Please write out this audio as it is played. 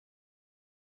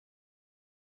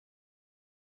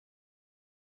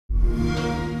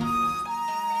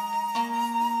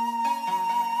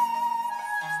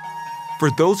For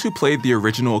those who played the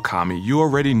original Okami, you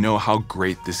already know how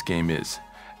great this game is.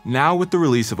 Now with the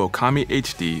release of Okami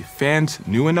HD, fans,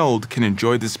 new and old, can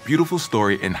enjoy this beautiful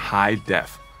story in high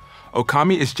def.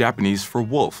 Okami is Japanese for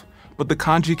wolf, but the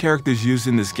kanji characters used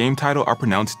in this game title are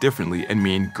pronounced differently and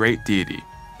mean great deity.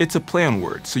 It's a play on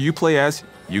words, so you play as,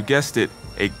 you guessed it,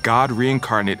 a god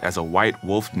reincarnate as a white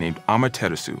wolf named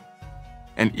Amaterasu.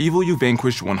 An evil you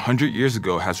vanquished 100 years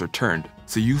ago has returned,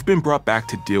 so you've been brought back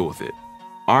to deal with it.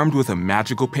 Armed with a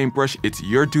magical paintbrush, it's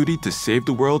your duty to save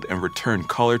the world and return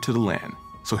color to the land.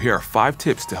 So here are 5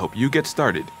 tips to help you get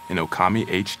started in Okami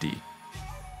HD.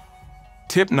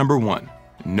 Tip number 1.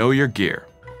 Know your gear.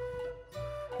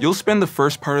 You'll spend the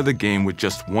first part of the game with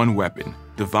just one weapon,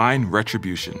 Divine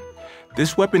Retribution.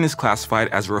 This weapon is classified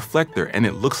as a reflector and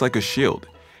it looks like a shield.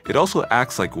 It also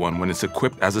acts like one when it's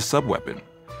equipped as a sub-weapon.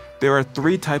 There are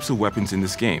 3 types of weapons in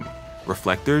this game: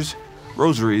 reflectors,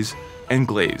 rosaries, and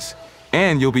glaives.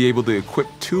 And you'll be able to equip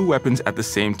 2 weapons at the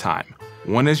same time,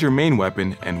 one as your main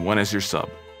weapon and one as your sub.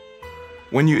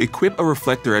 When you equip a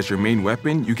reflector as your main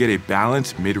weapon, you get a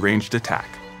balanced mid-ranged attack.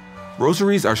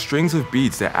 Rosaries are strings of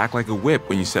beads that act like a whip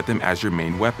when you set them as your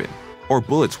main weapon, or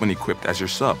bullets when equipped as your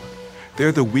sub.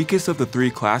 They're the weakest of the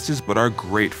 3 classes but are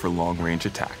great for long-range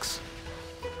attacks.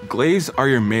 Glaives are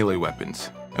your melee weapons,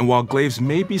 and while glaives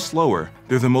may be slower,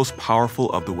 they're the most powerful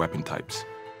of the weapon types.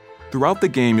 Throughout the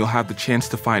game, you'll have the chance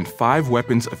to find 5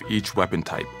 weapons of each weapon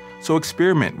type, so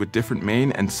experiment with different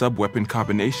main and sub-weapon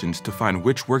combinations to find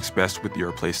which works best with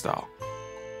your playstyle.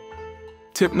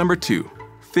 Tip number 2.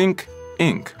 Think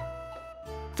ink.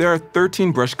 There are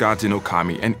 13 brush gods in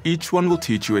Okami, and each one will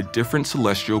teach you a different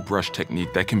celestial brush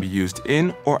technique that can be used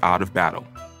in or out of battle.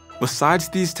 Besides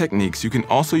these techniques, you can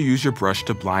also use your brush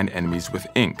to blind enemies with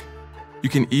ink. You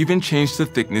can even change the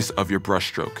thickness of your brush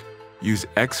stroke. Use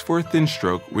X for a thin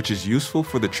stroke, which is useful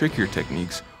for the trickier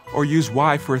techniques, or use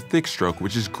Y for a thick stroke,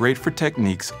 which is great for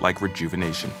techniques like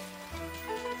rejuvenation.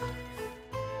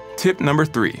 Tip number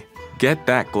 3. Get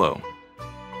that glow.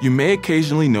 You may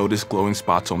occasionally notice glowing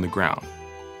spots on the ground.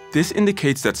 This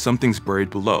indicates that something's buried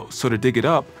below, so to dig it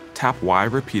up, tap Y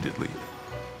repeatedly.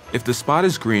 If the spot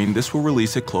is green, this will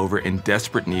release a clover in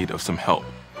desperate need of some help.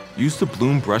 Use the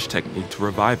bloom brush technique to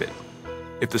revive it.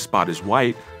 If the spot is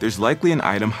white, there's likely an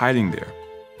item hiding there.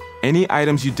 Any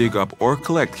items you dig up or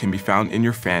collect can be found in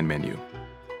your fan menu.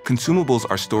 Consumables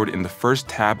are stored in the first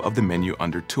tab of the menu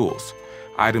under Tools.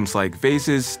 Items like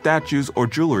vases, statues, or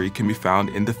jewelry can be found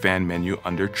in the fan menu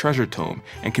under Treasure Tome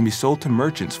and can be sold to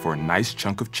merchants for a nice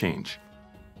chunk of change.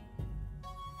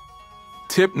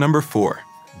 Tip number 4.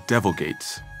 Devil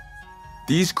Gates.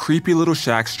 These creepy little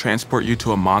shacks transport you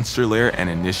to a monster lair and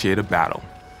initiate a battle.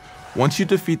 Once you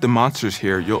defeat the monsters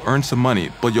here, you'll earn some money,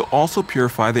 but you'll also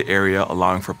purify the area,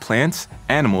 allowing for plants,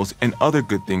 animals, and other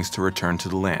good things to return to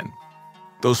the land.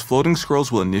 Those floating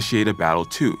scrolls will initiate a battle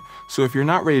too, so if you're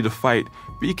not ready to fight,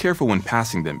 be careful when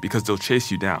passing them because they'll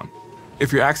chase you down.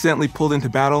 If you're accidentally pulled into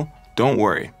battle, don't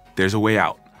worry, there's a way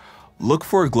out. Look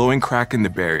for a glowing crack in the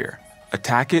barrier.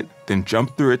 Attack it, then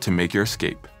jump through it to make your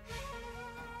escape.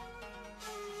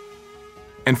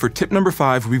 And for tip number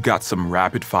 5, we've got some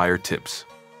rapid fire tips.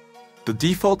 The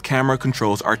default camera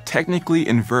controls are technically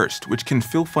inversed, which can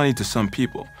feel funny to some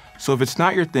people, so if it's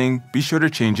not your thing, be sure to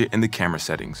change it in the camera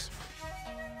settings.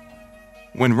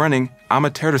 When running,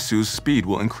 Amaterasu's speed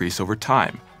will increase over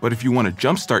time, but if you want to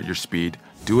jumpstart your speed,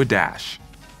 do a dash.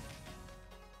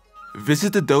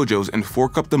 Visit the dojos and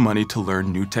fork up the money to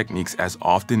learn new techniques as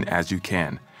often as you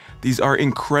can. These are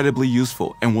incredibly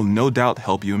useful and will no doubt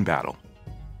help you in battle.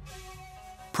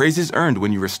 Praise is earned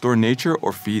when you restore nature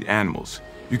or feed animals.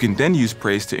 You can then use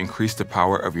praise to increase the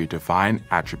power of your divine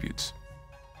attributes.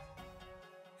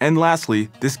 And lastly,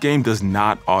 this game does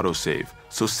not autosave,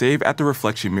 so save at the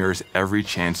reflection mirrors every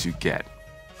chance you get.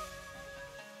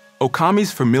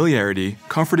 Okami's familiarity,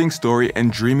 comforting story,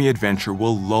 and dreamy adventure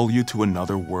will lull you to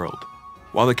another world.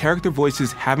 While the character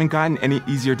voices haven't gotten any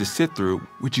easier to sit through,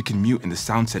 which you can mute in the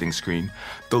sound settings screen,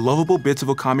 the lovable bits of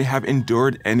Okami have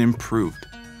endured and improved.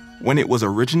 When it was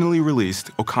originally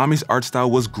released, Okami's art style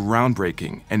was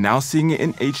groundbreaking, and now seeing it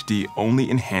in HD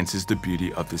only enhances the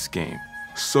beauty of this game.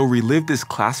 So relive this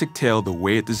classic tale the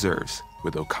way it deserves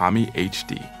with Okami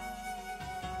HD.